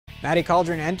Maddie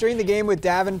Cauldron entering the game with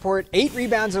Davenport, 8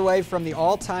 rebounds away from the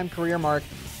all-time career mark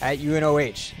at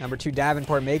UNOH. Number 2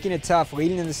 Davenport making it tough,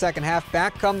 leading in the second half.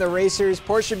 Back come the Racers.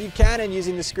 Portia Buchanan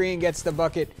using the screen gets the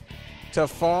bucket to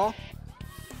fall,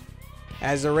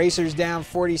 as the Racers down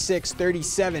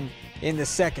 46-37 in the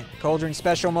second. Cauldron's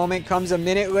special moment comes a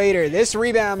minute later. This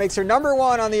rebound makes her number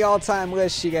 1 on the all-time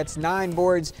list. She gets 9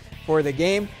 boards for the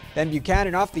game. Then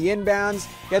Buchanan off the inbounds,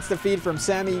 gets the feed from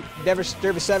Sammy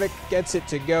Dervisevic, gets it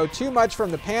to go. Too much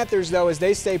from the Panthers, though, as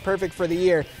they stay perfect for the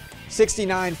year.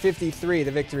 69-53,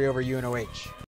 the victory over UNOH.